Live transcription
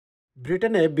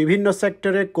ব্রিটেনে বিভিন্ন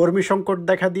সেক্টরে কর্মী সংকট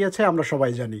দেখা দিয়েছে আমরা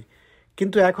সবাই জানি,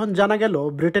 কিন্তু এখন জানা গেল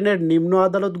ব্রিটেনের নিম্ন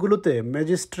আদালতগুলোতে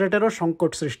ম্যাজিস্ট্রেটেরও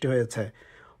সংকট সৃষ্টি হয়েছে।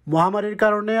 মহামারীর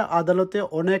কারণে আদালতে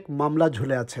অনেক মামলা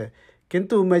ঝুলে আছে,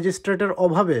 কিন্তু ম্যাজিস্ট্রেটের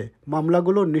অভাবে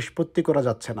মামলাগুলো নিষ্পত্তি করা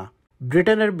যাচ্ছে না।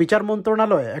 ব্রিটেনের বিচার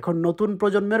মন্ত্রণালয় এখন নতুন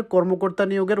প্রজন্মের কর্মকর্তা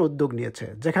নিয়োগের উদ্যোগ নিয়েছে,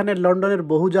 যেখানে লন্ডনের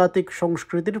বহুজাতিক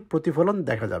সংস্কৃতির প্রতিফলন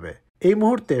দেখা যাবে। এই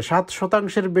মুহূর্তে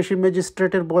 7% বেশি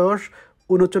ম্যাজিস্ট্রেটের বয়স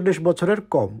 39 বছরের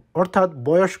কম, অর্থাৎ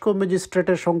বয়স্ক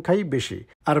ম্যাজিস্ট্রেটের সংখ্যাই বেশি।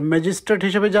 আর ম্যাজিস্ট্রেট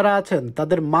হিসেবে যারা আছেন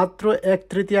তাদের মাত্র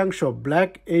 1/3 ব্ল্যাক,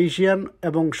 এশিয়ান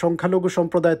এবং সংখ্যালঘু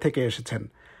সম্প্রদায় থেকে এসেছেন,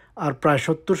 আর প্রায়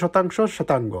 70%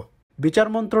 শ্বেতাঙ্গ। বিচার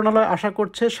মন্ত্রণালয় আশা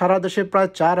করছে সারা দেশে প্রায়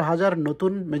 4000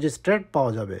 নতুন ম্যাজিস্ট্রেট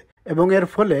পাওয়া যাবে এবং এর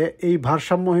ফলে এই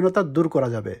ভারসাম্যহীনতা দূর করা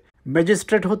যাবে।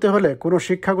 ম্যাজিস্ট্রেট হতে হলে কোনো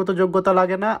শিক্ষাগত যোগ্যতা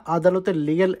লাগে না। আদালতের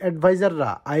লিগ্যাল অ্যাডভাইজাররা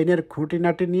আইনের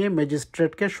খুঁটিনাটি নিয়ে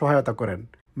ম্যাজিস্ট্রেটকে সহায়তা করেন।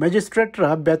 ম্যাজিস্ট্রেটরা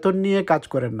বেতন নিয়ে কাজ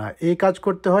করেন না, এই কাজ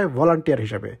করতে হয় ভলান্টিয়ার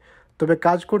হিসেবে। তবে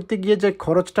কাজ করতে গিয়ে যে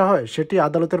খরচটা হয় সেটি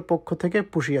আদালতের পক্ষ থেকে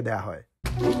পুষিয়ে দেওয়া হয়।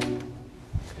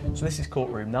 So this is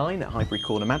courtroom 9 at Highbury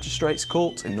Corner Magistrates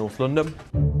Court in North London.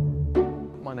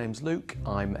 My name's Luke,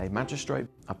 I'm a magistrate.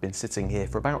 I've been sitting here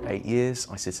for about 8 years.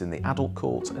 I sit in the adult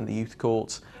court and the youth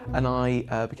court, and I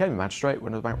became a magistrate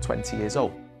when I was about 20 years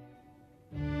old.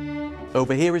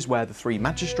 Over here is where the 3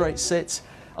 magistrates sit.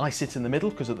 I sit in the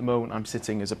middle because at the moment I'm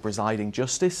sitting as a presiding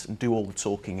justice and do all the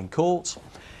talking in court.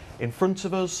 In front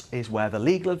of us is where the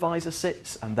legal advisor sits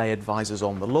and they advise us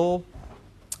on the law.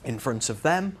 In front of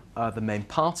them are the main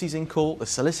parties in court,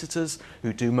 the solicitors,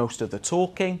 who do most of the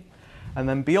talking. And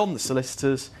then beyond the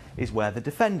solicitors is where the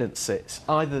defendant sits.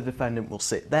 Either the defendant will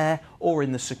sit there or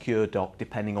in the secure dock,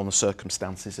 depending on the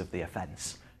circumstances of the offence.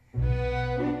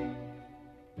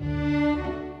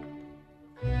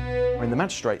 In the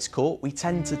Magistrates Court, we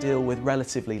tend to deal with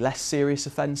relatively less serious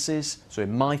offences. So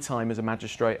in my time as a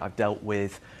magistrate, I've dealt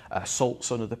with assaults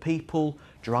on other people,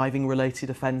 driving-related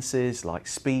offences like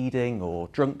speeding or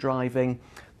drunk driving,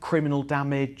 criminal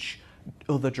damage,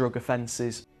 other drug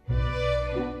offences.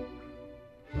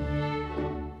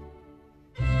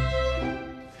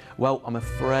 Well, I'm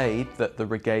afraid that the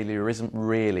regalia isn't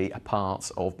really a part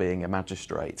of being a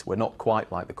magistrate. We're not quite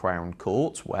like the Crown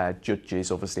Court, where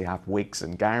judges obviously have wigs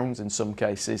and gowns in some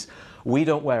cases. We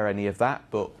don't wear any of that,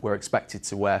 but we're expected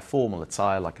to wear formal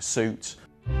attire like a suit.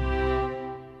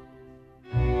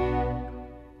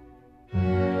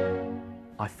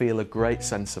 I feel a great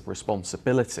sense of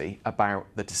responsibility about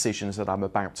the decisions that I'm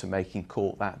about to make in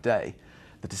court that day.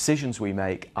 The decisions we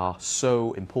make are so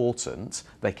important,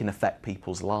 they can affect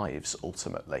people's lives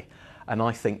ultimately. And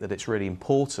I think that it's really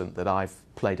important that I've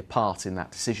played a part in that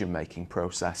decision-making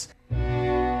process.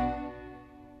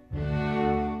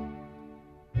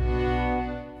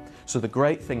 So the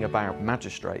great thing about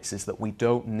magistrates is that we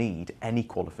don't need any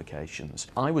qualifications.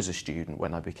 I was a student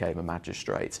when I became a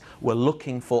magistrate. We're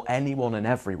looking for anyone and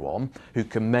everyone who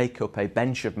can make up a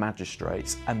bench of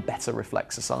magistrates and better reflect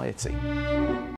society.